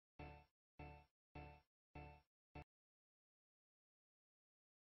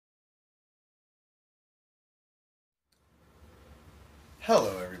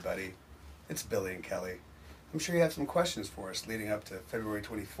Hello, everybody. It's Billy and Kelly. I'm sure you have some questions for us leading up to February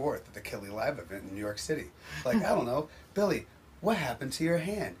 24th at the KILLY live event in New York City. Like, I don't know, Billy, what happened to your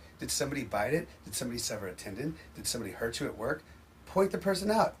hand? Did somebody bite it? Did somebody sever a tendon? Did somebody hurt you at work? Point the person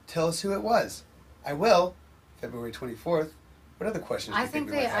out. Tell us who it was. I will. February 24th. What other questions do you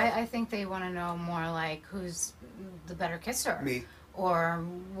think we might have? I think they want to know more like who's the better kisser. Me. Or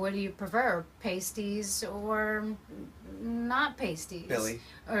what do you prefer, pasties or not pasties? Billy.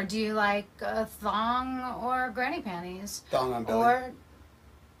 Or do you like a thong or granny panties? Thong on Billy. Or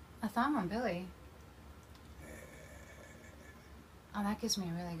a thong on Billy. Oh, that gives me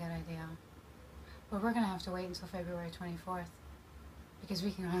a really good idea. But we're going to have to wait until February 24th. Because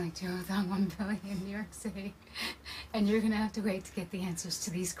we can only do a thong on Billy in New York City. And you're going to have to wait to get the answers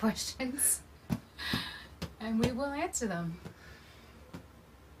to these questions. And we will answer them.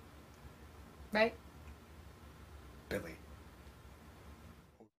 Right? Billy.